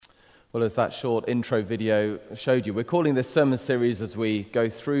Well, as that short intro video showed you, we're calling this sermon series as we go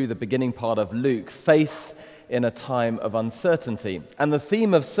through the beginning part of Luke, Faith in a Time of Uncertainty. And the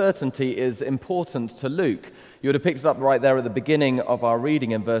theme of certainty is important to Luke. You would have picked it up right there at the beginning of our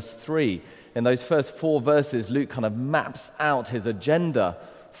reading in verse 3. In those first 4 verses, Luke kind of maps out his agenda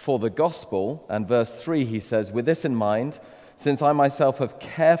for the gospel. And verse 3, he says, "With this in mind, since I myself have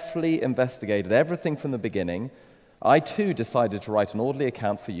carefully investigated everything from the beginning, I too decided to write an orderly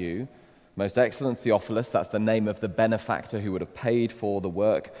account for you, most excellent Theophilus," that's the name of the benefactor who would have paid for the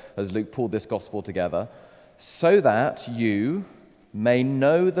work as Luke pulled this gospel together, "so that you may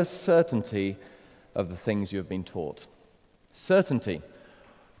know the certainty of the things you have been taught." Certainty,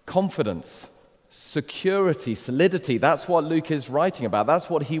 confidence, security, solidity, that's what Luke is writing about. That's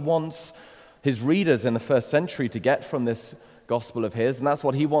what he wants his readers in the first century to get from this gospel of his, and that's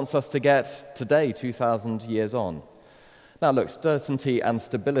what he wants us to get today, 2,000 years on. Now look, certainty and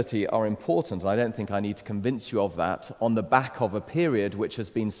stability are important, and I don't think I need to convince you of that on the back of a period which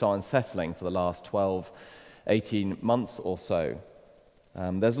has been so unsettling for the last 12, 18 months or so.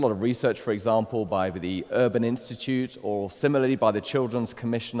 There's a lot of research, for example, by the Urban Institute or similarly by the Children's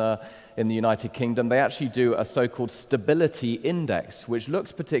Commissioner in the United Kingdom. They actually do a so-called stability index, which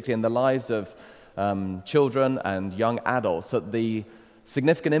looks particularly in the lives of children and young adults at the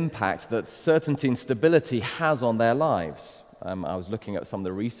significant impact that certainty and stability has on their lives. I was looking at some of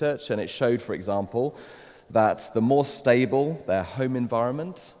the research, and it showed, for example, that the more stable their home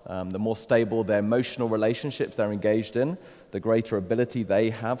environment, the more stable their emotional relationships they're engaged in, the greater ability they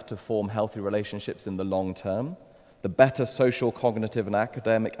have to form healthy relationships in the long term, the better social, cognitive, and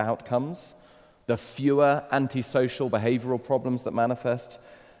academic outcomes, the fewer antisocial behavioral problems that manifest,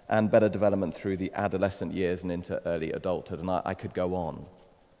 and better development through the adolescent years and into early adulthood, and I could go on.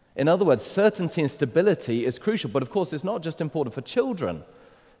 In other words, certainty and stability is crucial, but of course it's not just important for children,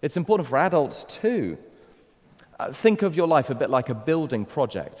 it's important for adults too. Think of your life a bit like a building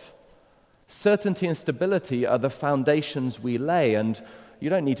project. Certainty and stability are the foundations we lay, and you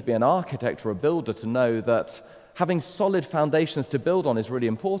don't need to be an architect or a builder to know that having solid foundations to build on is really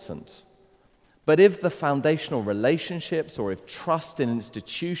important. But if the foundational relationships or if trust in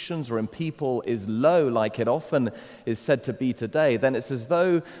institutions or in people is low, like it often is said to be today, then it's as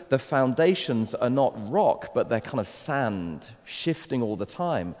though the foundations are not rock, but they're kind of sand, shifting all the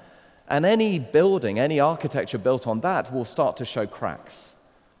time. And any building, any architecture built on that will start to show cracks.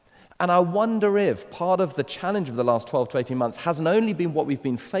 And I wonder if part of the challenge of the last 12 to 18 months hasn't only been what we've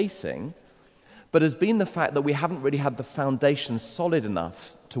been facing, but has been the fact that we haven't really had the foundation solid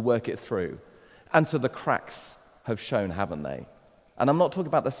enough to work it through. And so the cracks have shown, haven't they? And I'm not talking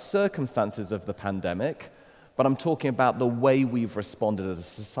about the circumstances of the pandemic, but I'm talking about the way we've responded as a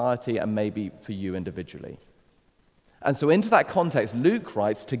society and maybe for you individually. And so into that context, Luke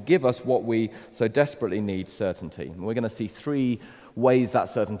writes to give us what we so desperately need, certainty. And we're going to see 3 ways that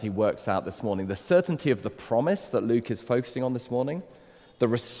certainty works out this morning. The certainty of the promise that Luke is focusing on this morning, the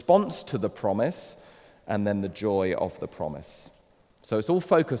response to the promise, and then the joy of the promise. So it's all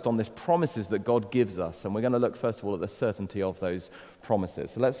focused on these promises that God gives us, and we're going to look first of all at the certainty of those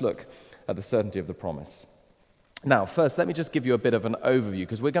promises. So let's look at the certainty of the promise. Now, first, let me just give you a bit of an overview,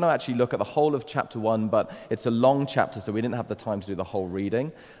 because we're going to actually look at the whole of chapter 1, but it's a long chapter, so we didn't have the time to do the whole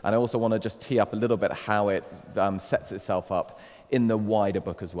reading. And I also want to just tee up a little bit how it sets itself up in the wider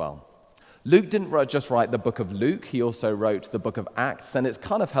book as well. Luke didn't just write the book of Luke, he also wrote the book of Acts, and it's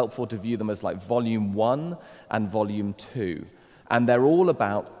kind of helpful to view them as like volume 1 and volume 2. And they're all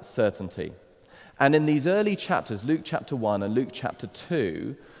about certainty. And in these early chapters, Luke chapter 1 and Luke chapter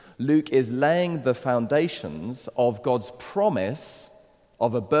 2, Luke is laying the foundations of God's promise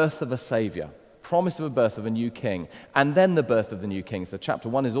of a birth of a Savior, promise of a birth of a new king, and then the birth of the new king. So chapter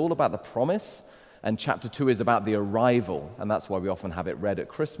 1 is all about the promise, and chapter 2 is about the arrival. And that's why we often have it read at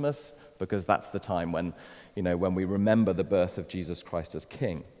Christmas, because that's the time when we remember the birth of Jesus Christ as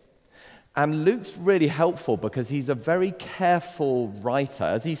king. And Luke's really helpful because he's a very careful writer.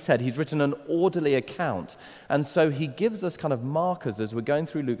 As he said, he's written an orderly account. And so he gives us kind of markers as we're going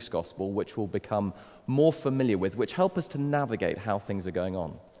through Luke's gospel, which we'll become more familiar with, which help us to navigate how things are going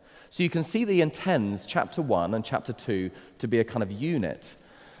on. So you can see that he intends chapter 1 and chapter 2 to be a kind of unit,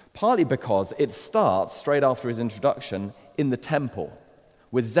 partly because it starts straight after his introduction in the temple,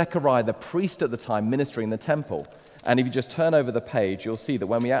 with Zechariah, the priest at the time, ministering in the temple. And if you just turn over the page, you'll see that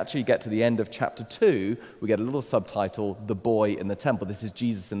when we actually get to the end of chapter 2, we get a little subtitle, The Boy in the Temple. This is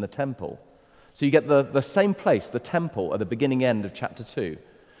Jesus in the temple. So you get the same place, the temple, at the beginning end of chapter 2.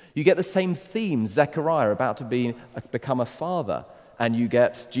 You get the same theme, Zechariah about to become a father. And you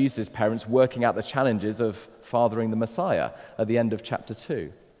get Jesus' parents working out the challenges of fathering the Messiah at the end of chapter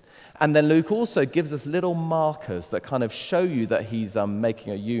 2. And then Luke also gives us little markers that kind of show you that he's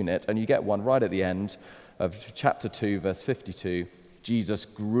making a unit, and you get one right at the end of chapter 2, verse 52. Jesus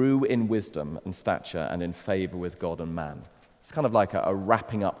grew in wisdom and stature and in favor with God and man. It's kind of like a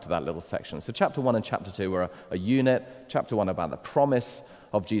wrapping up to that little section. So chapter 1 and chapter 2 were a unit. Chapter 1 about the promise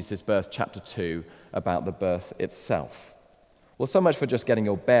of Jesus' birth. Chapter 2 about the birth itself. Well, so much for just getting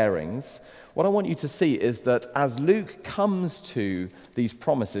your bearings. What I want you to see is that as Luke comes to these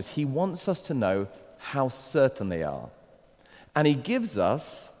promises, he wants us to know how certain they are. And he gives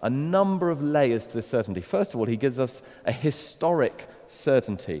us a number of layers to this certainty. First of all, he gives us a historic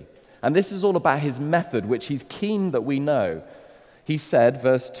certainty. And this is all about his method, which he's keen that we know. He said,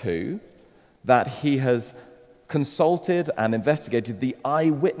 verse 2, that he has consulted and investigated the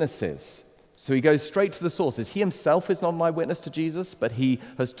eyewitnesses. So he goes straight to the sources. He himself is not an eyewitness to Jesus, but he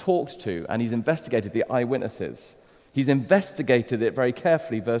has talked to and he's investigated the eyewitnesses. He's investigated it very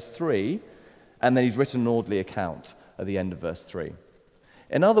carefully, verse 3, and then he's written an orderly account at the end of verse 3.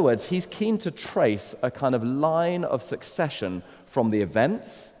 In other words, he's keen to trace a kind of line of succession from the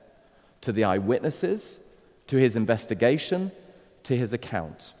events to the eyewitnesses, to his investigation, to his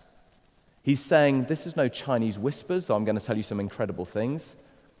account. He's saying, this is no Chinese whispers, so I'm going to tell you some incredible things.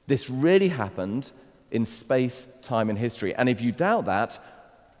 This really happened in space, time, and history. And if you doubt that,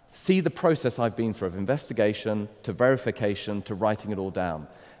 see the process I've been through of investigation to verification to writing it all down.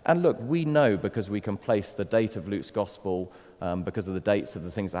 And look, we know because we can place the date of Luke's gospel because of the dates of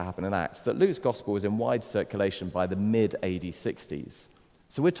the things that happen in Acts, that Luke's gospel was in wide circulation by the mid-AD 60s.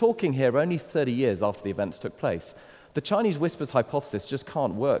 So we're talking here only 30 years after the events took place. The Chinese whispers hypothesis just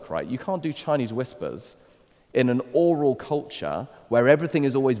can't work, right? You can't do Chinese whispers in an oral culture where everything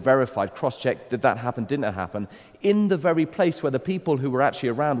is always verified, cross-checked, did that happen, didn't it happen, in the very place where the people who were actually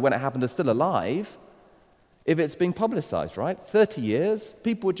around when it happened are still alive, if it's being publicized, right? 30 years,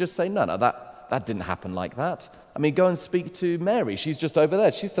 people would just say, no, that didn't happen like that. I mean, go and speak to Mary. She's just over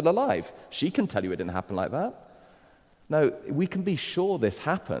there. She's still alive. She can tell you it didn't happen like that. No, we can be sure this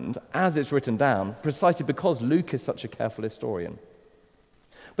happened as it's written down precisely because Luke is such a careful historian.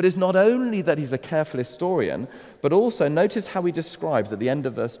 But it's not only that he's a careful historian, but also notice how he describes at the end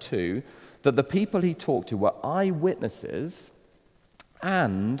of verse 2 that the people he talked to were eyewitnesses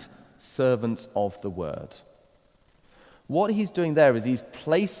and servants of the word. What he's doing there is he's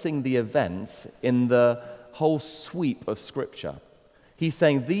placing the events in the whole sweep of Scripture. He's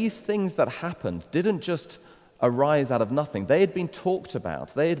saying these things that happened didn't just arise out of nothing. They had been talked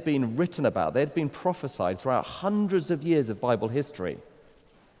about, they had been written about, they had been prophesied throughout hundreds of years of Bible history.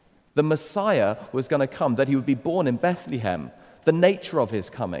 The Messiah was going to come, that he would be born in Bethlehem, the nature of his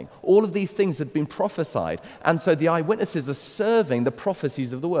coming. All of these things had been prophesied. And so the eyewitnesses are serving the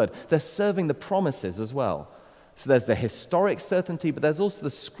prophecies of the word. They're serving the promises as well. So there's the historic certainty, but there's also the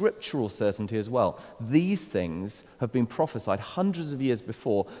scriptural certainty as well. These things have been prophesied hundreds of years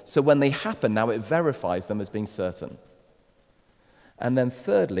before, so when they happen now, it verifies them as being certain. And then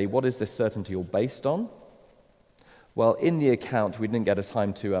thirdly, what is this certainty all based on? Well, in the account, we didn't get a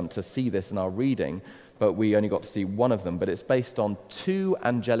time to see this in our reading, but we only got to see one of them. But it's based on 2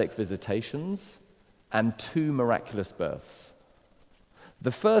 angelic visitations and 2 miraculous births.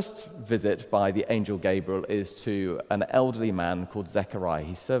 The first visit by the angel Gabriel is to an elderly man called Zechariah.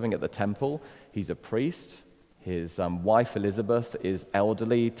 He's serving at the temple. He's a priest. His wife Elizabeth is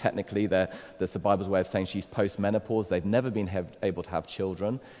elderly. Technically, that's the Bible's way of saying she's post-menopause. They've never been able to have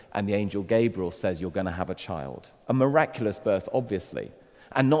children. And the angel Gabriel says, you're going to have a child. A miraculous birth, obviously.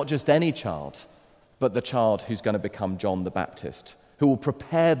 And not just any child, but the child who's going to become John the Baptist, who will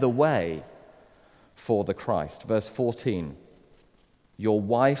prepare the way for the Christ. Verse 14, your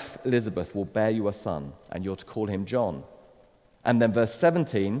wife Elizabeth will bear you a son, and you're to call him John. And then verse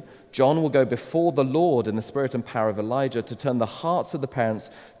 17, John will go before the Lord in the spirit and power of Elijah to turn the hearts of the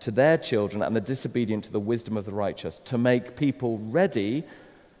parents to their children and the disobedient to the wisdom of the righteous, to make people ready,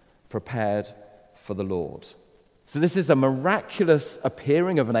 prepared for the Lord. So this is a miraculous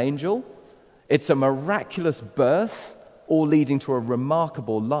appearing of an angel. It's a miraculous birth, all leading to a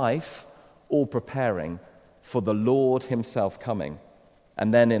remarkable life, all preparing for the Lord himself coming.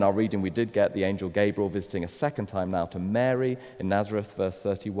 And then in our reading, we did get the angel Gabriel visiting a second time now to Mary in Nazareth, verse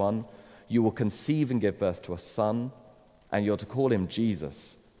 31. You will conceive and give birth to a son, and you're to call him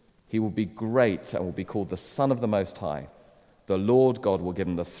Jesus. He will be great and will be called the Son of the Most High. The Lord God will give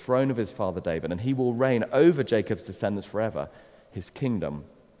him the throne of his father David, and he will reign over Jacob's descendants forever. His kingdom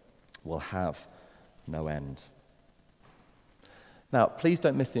will have no end. Now, please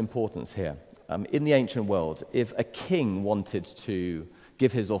don't miss the importance here. In the ancient world, if a king wanted to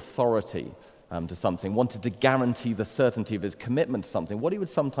give his authority to something, wanted to guarantee the certainty of his commitment to something, what he would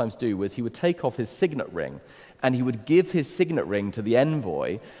sometimes do was he would take off his signet ring and he would give his signet ring to the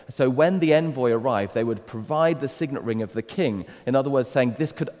envoy. So when the envoy arrived, they would provide the signet ring of the king. In other words, saying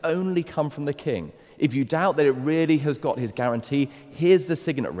this could only come from the king. If you doubt that it really has got his guarantee, here's the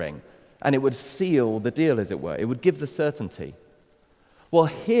signet ring. And it would seal the deal, as it were. It would give the certainty. Well,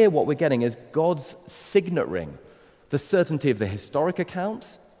 here what we're getting is God's signet ring, the certainty of the historic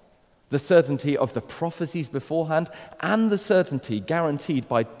account, the certainty of the prophecies beforehand, and the certainty guaranteed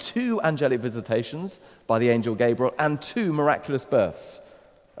by 2 angelic visitations by the angel Gabriel and 2 miraculous births.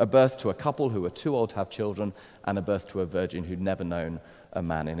 A birth to a couple who were too old to have children, and a birth to a virgin who'd never known a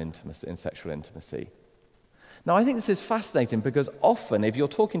man in sexual intimacy. Now, I think this is fascinating because often, if you're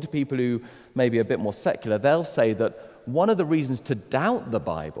talking to people who may be a bit more secular, they'll say that one of the reasons to doubt the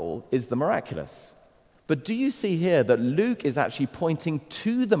Bible is the miraculous. But do you see here that Luke is actually pointing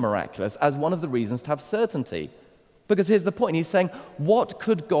to the miraculous as one of the reasons to have certainty? Because here's the point. He's saying, what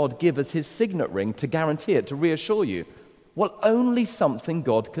could God give as his signet ring to guarantee it, to reassure you? Well, only something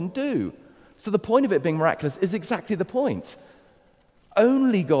God can do. So the point of it being miraculous is exactly the point.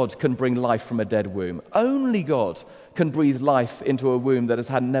 Only God can bring life from a dead womb. Only God can breathe life into a womb that has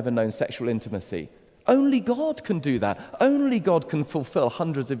had never known sexual intimacy. Only God can do that. Only God can fulfill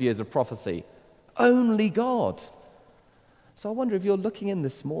hundreds of years of prophecy. Only God. So I wonder if you're looking in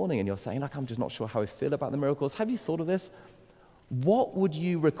this morning and you're saying, I'm just not sure how I feel about the miracles. Have you thought of this? What would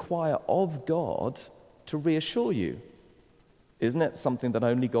you require of God to reassure you? Isn't it something that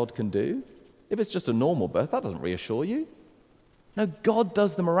only God can do? If it's just a normal birth, that doesn't reassure you. No, God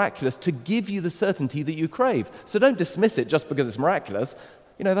does the miraculous to give you the certainty that you crave. So don't dismiss it just because it's miraculous.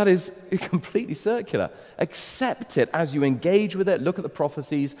 That is completely circular. Accept it as you engage with it, look at the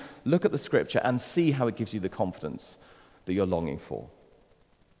prophecies, look at the scripture, and see how it gives you the confidence that you're longing for.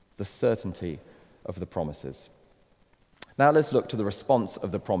 The certainty of the promises. Now let's look to the response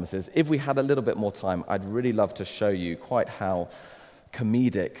of the promises. If we had a little bit more time, I'd really love to show you quite how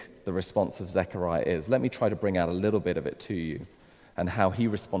comedic the response of Zechariah is. Let me try to bring out a little bit of it to you, and how he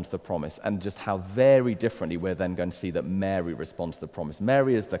responds to the promise, and just how very differently we're then going to see that Mary responds to the promise.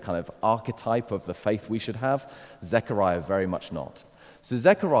 Mary is the kind of archetype of the faith we should have. Zechariah very much not. So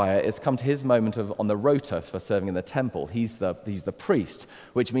Zechariah has come to his moment on the rota for serving in the temple. He's the priest,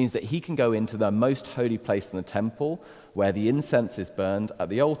 which means that he can go into the most holy place in the temple where the incense is burned at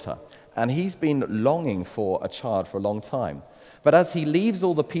the altar. And he's been longing for a child for a long time. But as he leaves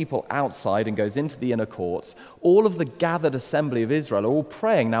all the people outside and goes into the inner courts, all of the gathered assembly of Israel are all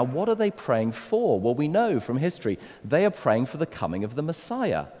praying. Now, what are they praying for? Well, we know from history, they are praying for the coming of the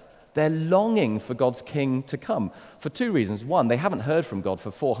Messiah. They're longing for God's king to come for 2 reasons. One, they haven't heard from God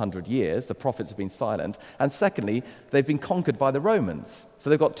for 400 years. The prophets have been silent. And secondly, they've been conquered by the Romans. So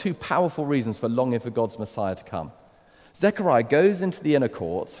they've got 2 powerful reasons for longing for God's Messiah to come. Zechariah goes into the inner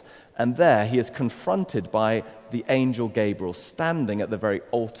courts, and there he is confronted by the angel Gabriel standing at the very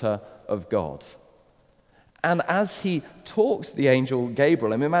altar of God. And as he talks to the angel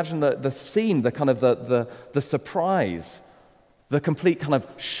Gabriel, imagine the scene, the kind of the surprise, the complete kind of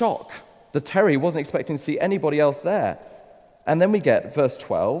shock, the terror. He wasn't expecting to see anybody else there. And then we get verse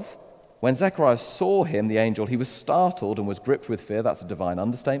 12. When Zechariah saw him, the angel, he was startled and was gripped with fear. That's a divine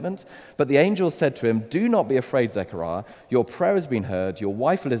understatement. But the angel said to him, "Do not be afraid, Zechariah. Your prayer has been heard. Your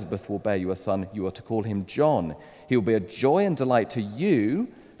wife Elizabeth will bear you a son. You are to call him John. He will be a joy and delight to you."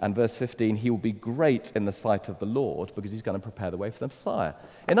 And verse 15, "He will be great in the sight of the Lord," because he's going to prepare the way for the Messiah.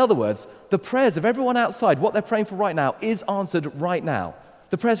 In other words, the prayers of everyone outside, what they're praying for right now, is answered right now.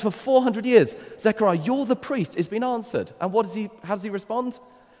 The prayers for 400 years, Zechariah, you're the priest, it's been answered. And how does he respond?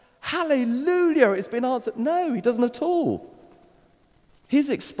 Hallelujah, it's been answered. No, he doesn't at all. His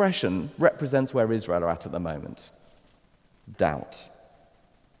expression represents where Israel are at the moment. Doubt.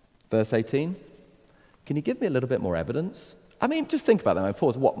 Verse 18, can you give me a little bit more evidence? Just think about that. I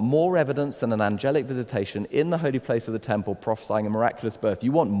pause. What, more evidence than an angelic visitation in the holy place of the temple prophesying a miraculous birth?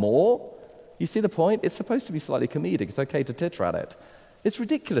 You want more? You see the point? It's supposed to be slightly comedic. It's okay to titter at it. It's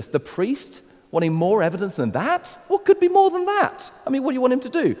ridiculous. The priest wanting more evidence than that? What could be more than that? What do you want him to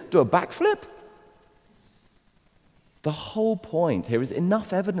do? Do a backflip? The whole point here is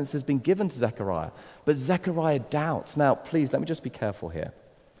enough evidence has been given to Zechariah, but Zechariah doubts. Now, please, let me just be careful here.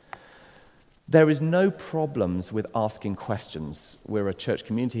 There is no problems with asking questions. We're a church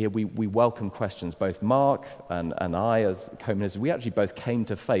community here. We welcome questions. Both Mark and I, as co-ministers, we actually both came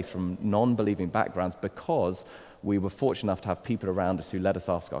to faith from non-believing backgrounds because we were fortunate enough to have people around us who let us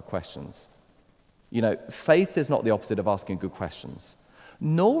ask our questions. Faith is not the opposite of asking good questions,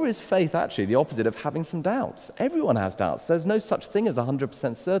 nor is faith actually the opposite of having some doubts. Everyone has doubts. There's no such thing as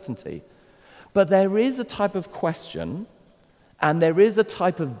 100% certainty. But there is a type of question and there is a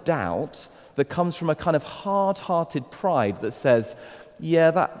type of doubt that comes from a kind of hard-hearted pride that says,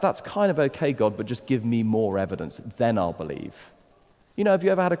 yeah, that's kind of okay, God, but just give me more evidence, then I'll believe. You know, have you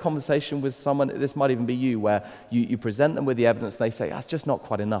ever had a conversation with someone, this might even be you, where you present them with the evidence, they say, that's just not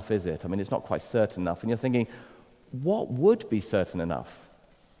quite enough, is it? I mean, it's not quite certain enough. And you're thinking, what would be certain enough?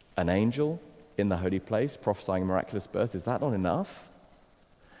 An angel in the holy place prophesying a miraculous birth, is that not enough?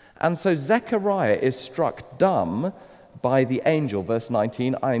 And so Zechariah is struck dumb by the angel. Verse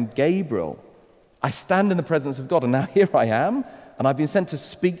 19, I am Gabriel. I stand in the presence of God, and now here I am, and I've been sent to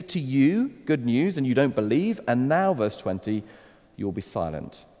speak to you good news, and you don't believe. And now, verse 20, you will be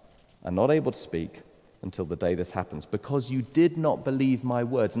silent and not able to speak until the day this happens, because you did not believe my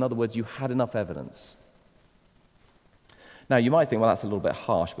words. In other words, you had enough evidence. Now, you might think, well, that's a little bit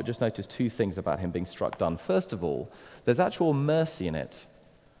harsh, but just notice two things about him being struck dumb. First of all, there's actual mercy in it,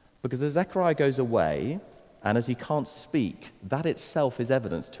 because as Zechariah goes away, and as he can't speak, that itself is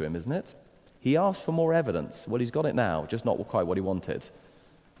evidence to him, isn't it? He asked for more evidence. Well, he's got it now, just not quite what he wanted.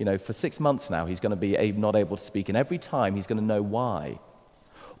 You know, for 6 months now, he's going to be not able to speak, and every time he's going to know why.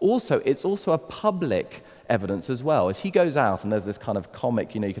 Also, it's also a public evidence as well. As he goes out, and there's this kind of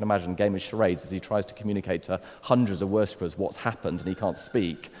comic, you can imagine, game of charades as he tries to communicate to hundreds of worshippers what's happened, and he can't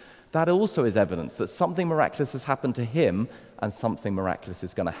speak. That also is evidence that something miraculous has happened to him, and something miraculous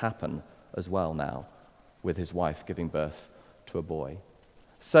is going to happen as well now, with his wife giving birth to a boy.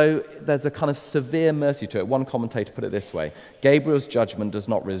 So there's a kind of severe mercy to it. One commentator put it this way: Gabriel's judgment does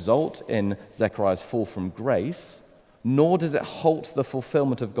not result in Zechariah's fall from grace, nor does it halt the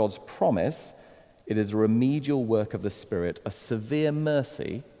fulfillment of God's promise. It is a remedial work of the Spirit, a severe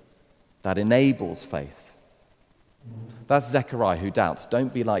mercy that enables faith. That's Zechariah who doubts.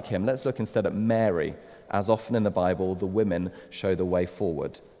 Don't be like him. Let's look instead at Mary. As often in the Bible, the women show the way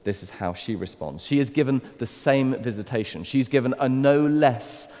forward. This is how she responds. She is given the same visitation. She's given a no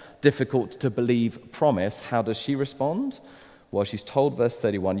less difficult to believe promise. How does she respond? Well, she's told, verse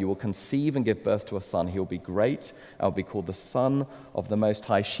 31, you will conceive and give birth to a son. He will be great and will be called the Son of the Most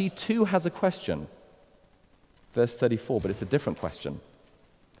High. She too has a question. Verse 34, but it's a different question.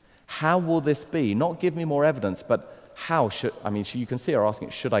 How will this be? Not give me more evidence, but how should, you can see her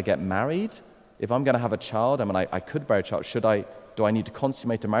asking, should I get married? If I'm going to have a child, I could bear a child. Do I need to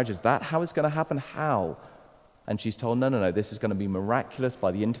consummate a marriage? Is that how it's going to happen? How? And she's told, no, this is going to be miraculous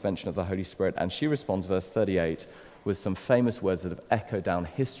by the intervention of the Holy Spirit. And she responds, verse 38, with some famous words that have echoed down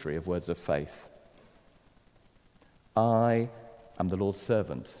history of words of faith. I am the Lord's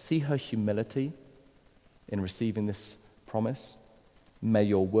servant. See her humility in receiving this promise? May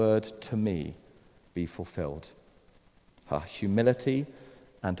your word to me be fulfilled. Her humility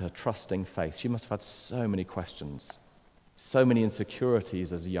and her trusting faith. She must have had so many questions, so many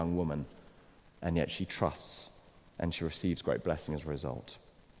insecurities as a young woman, and yet she trusts and she receives great blessing as a result.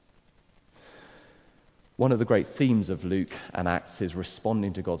 One of the great themes of Luke and Acts is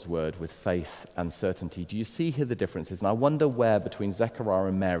responding to God's word with faith and certainty. Do you see here the differences? And I wonder where between Zechariah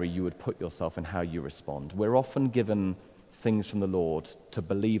and Mary you would put yourself in how you respond. We're often given things from the Lord to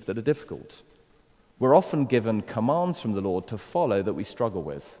believe that are difficult. We're often given commands from the Lord to follow that we struggle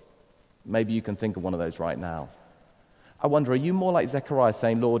with. Maybe you can think of one of those right now. I wonder, are you more like Zechariah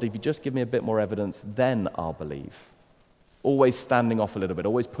saying, Lord, if you just give me a bit more evidence, then I'll believe? Always standing off a little bit,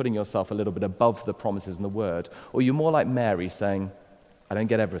 always putting yourself a little bit above the promises in the word. Or you're more like Mary saying, I don't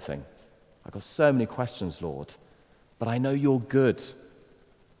get everything. I've got so many questions, Lord, but I know you're good.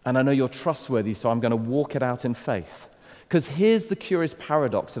 And I know you're trustworthy, so I'm going to walk it out in faith. Because here's the curious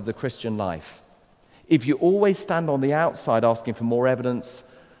paradox of the Christian life. If you always stand on the outside asking for more evidence,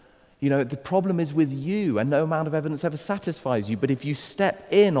 the problem is with you, and no amount of evidence ever satisfies you. But if you step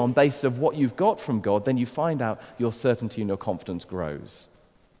in on basis of what you've got from God, then you find out your certainty and your confidence grows.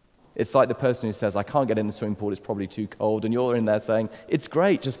 It's like the person who says, I can't get in the swimming pool, it's probably too cold, and you're in there saying, it's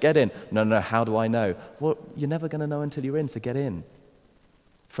great, just get in. No, how do I know? Well, you're never going to know until you're in, so get in.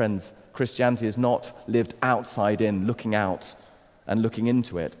 Friends, Christianity is not lived outside in, looking out and looking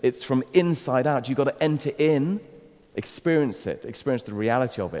into it. It's from inside out. You've got to enter in, experience it, experience the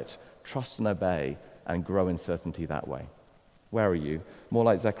reality of it, trust and obey, and grow in certainty that way. Where are you? More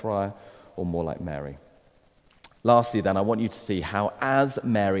like Zechariah or more like Mary? Lastly, then, I want you to see how as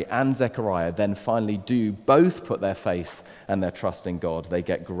Mary and Zechariah then finally do both put their faith and their trust in God, they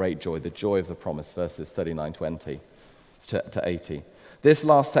get great joy, the joy of the promise, verses 39-20 to 80. This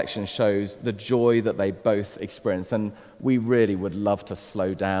last section shows the joy that they both experience, and we really would love to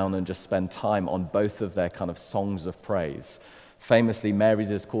slow down and just spend time on both of their kind of songs of praise. Famously, Mary's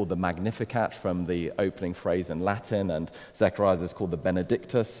is called the Magnificat from the opening phrase in Latin, and Zechariah's is called the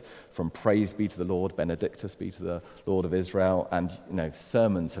Benedictus from Praise be to the Lord, Benedictus be to the Lord of Israel. And,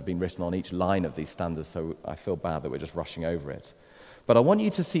 sermons have been written on each line of these stanzas, so I feel bad that we're just rushing over it. But I want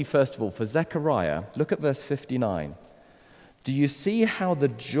you to see, first of all, for Zechariah, look at verse 59. Do you see how the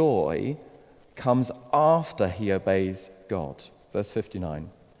joy comes after he obeys God? Verse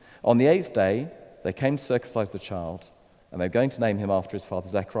 59. On the 8th day, they came to circumcise the child, and they were going to name him after his father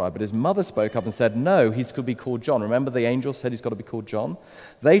Zechariah. But his mother spoke up and said, no, he's going to be called John. Remember the angel said he's got to be called John?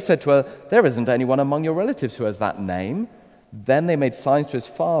 They said to her, there isn't anyone among your relatives who has that name. Then they made signs to his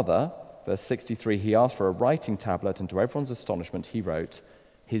father. Verse 63, he asked for a writing tablet, and to everyone's astonishment, he wrote,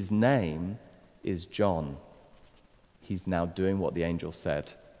 his name is John. He's now doing what the angel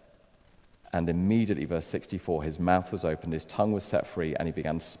said. And immediately, verse 64, his mouth was opened, his tongue was set free, and he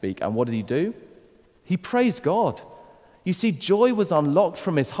began to speak. And what did he do? He praised God. You see, joy was unlocked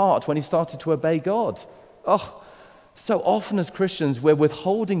from his heart when he started to obey God. Oh, so often as Christians, we're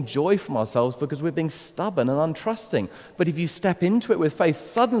withholding joy from ourselves because we're being stubborn and untrusting. But if you step into it with faith,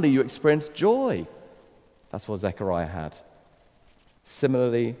 suddenly you experience joy. That's what Zechariah had.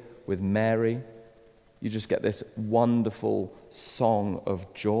 Similarly, with Mary, you just get this wonderful song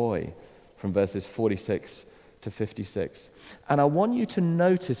of joy from verses 46 to 56. And I want you to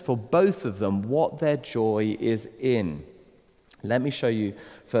notice for both of them what their joy is in. Let me show you,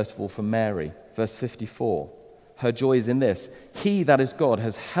 first of all, for Mary, verse 54. Her joy is in this. He, that is God,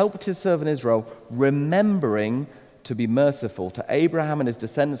 has helped his servant Israel, remembering to be merciful to Abraham and his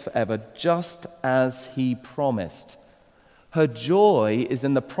descendants forever, just as he promised. Her joy is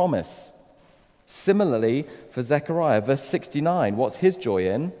in the promise. Similarly, for Zechariah, verse 69, what's his joy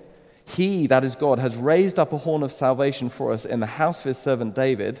in? He, that is God, has raised up a horn of salvation for us in the house of his servant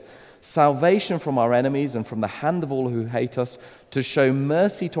David, salvation from our enemies and from the hand of all who hate us, to show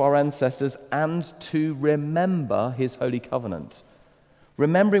mercy to our ancestors and to remember his holy covenant.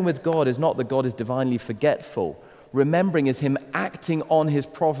 Remembering with God is not that God is divinely forgetful. Remembering is him acting on his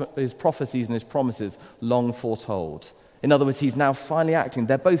prophecies and his promises long foretold. In other words, he's now finally acting.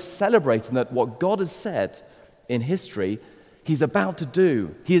 They're both celebrating that what God has said in history, he's about to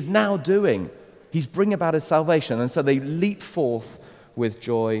do. He is now doing. He's bringing about his salvation. And so they leap forth with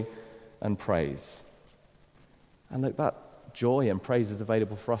joy and praise. And look, that joy and praise is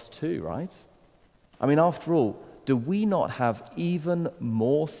available for us too, right? I mean, after all, do we not have even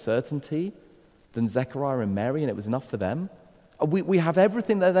more certainty than Zechariah and Mary, and it was enough for them? We have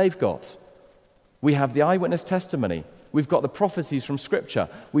everything that they've got. We have the eyewitness testimony. We've got the prophecies from Scripture.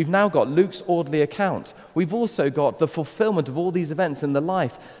 We've now got Luke's orderly account. We've also got the fulfillment of all these events in the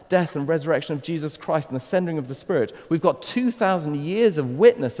life, death, and resurrection of Jesus Christ and the sending of the Spirit. We've got 2,000 years of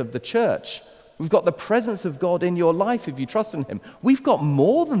witness of the church. We've got the presence of God in your life if you trust in him. We've got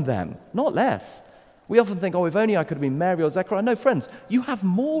more than them, not less. We often think, if only I could have been Mary or Zechariah. No, friends, you have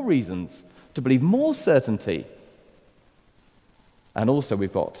more reasons to believe, more certainty. And also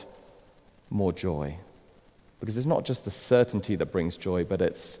we've got more joy. Because it's not just the certainty that brings joy, but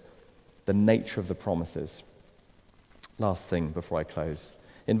it's the nature of the promises. Last thing before I close.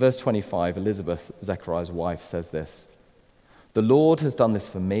 In verse 25, Elizabeth, Zechariah's wife, says this: "The Lord has done this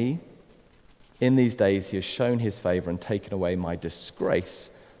for me. In these days he has shown his favor and taken away my disgrace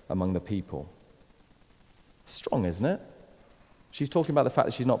among the people." Strong, isn't it? She's talking about the fact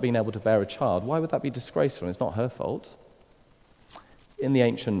that she's not been able to bear a child. Why would that be disgraceful? It's not her fault. In the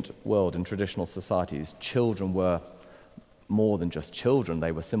ancient world, in traditional societies, children were more than just children.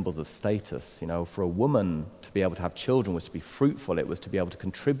 They were symbols of status. For a woman to be able to have children was to be fruitful. It was to be able to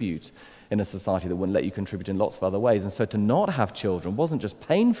contribute in a society that wouldn't let you contribute in lots of other ways. And so to not have children wasn't just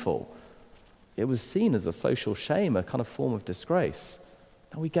painful. It was seen as a social shame, a kind of form of disgrace.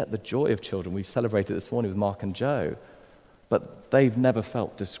 Now we get the joy of children. We've celebrated this morning with Mark and Joe. But they've never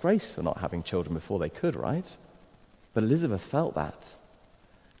felt disgraced for not having children before they could, right? But Elizabeth felt that.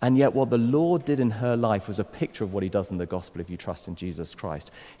 And yet what the Lord did in her life was a picture of what he does in the gospel if you trust in Jesus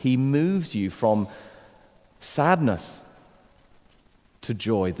Christ. He moves you from sadness to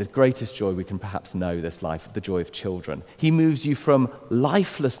joy, the greatest joy we can perhaps know this life, the joy of children. He moves you from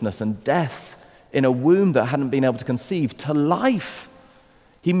lifelessness and death in a womb that hadn't been able to conceive to life.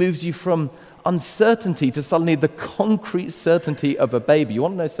 He moves you from uncertainty to suddenly the concrete certainty of a baby. You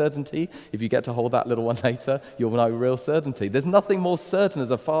want to know certainty? If you get to hold that little one later, you'll know real certainty. There's nothing more certain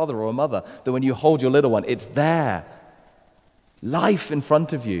as a father or a mother than when you hold your little one. It's there. Life in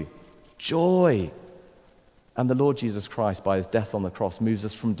front of you. Joy. And the Lord Jesus Christ, by his death on the cross, moves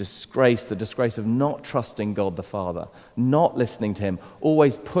us from disgrace, the disgrace of not trusting God the Father, not listening to him,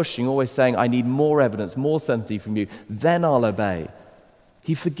 always pushing, always saying, I need more evidence, more certainty from you, then I'll obey.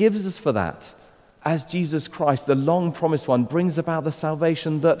 He forgives us for that, as Jesus Christ, the long-promised one, brings about the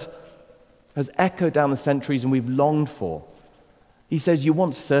salvation that has echoed down the centuries and we've longed for. He says, you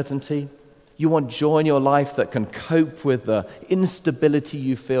want certainty? You want joy in your life that can cope with the instability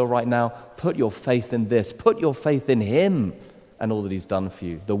you feel right now? Put your faith in this. Put your faith in him and all that he's done for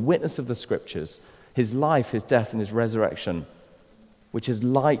you. The witness of the Scriptures, his life, his death, and his resurrection, which is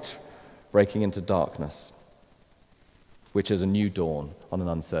light breaking into darkness, which is a new dawn on an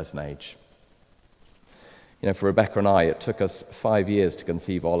uncertain age. You know, for Rebecca and I, it took us 5 years to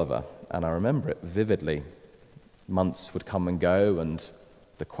conceive Oliver, and I remember it vividly. Months would come and go, and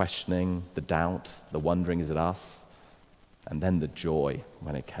the questioning, the doubt, the wondering, is it us? And then the joy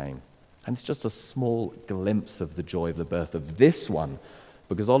when it came. And it's just a small glimpse of the joy of the birth of this one,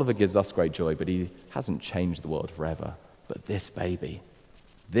 because Oliver gives us great joy, but he hasn't changed the world forever. But this baby,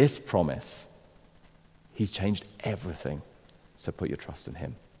 this promise, he's changed everything. So put your trust in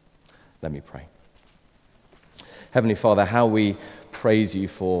him. Let me pray. Heavenly Father, how we praise you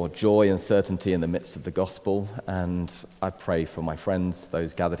for joy and certainty in the midst of the gospel. And I pray for my friends,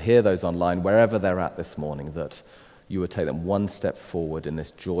 those gathered here, those online, wherever they're at this morning, that you would take them one step forward in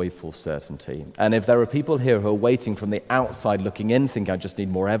this joyful certainty. And if there are people here who are waiting from the outside looking in, think I just need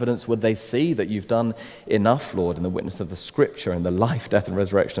more evidence, would they see that you've done enough, Lord, in the witness of the Scripture and the life, death, and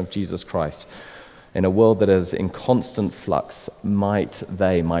resurrection of Jesus Christ? In a world that is in constant flux, might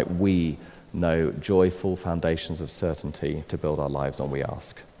we know joyful foundations of certainty to build our lives on, we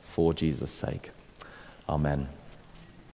ask. For Jesus' sake. Amen.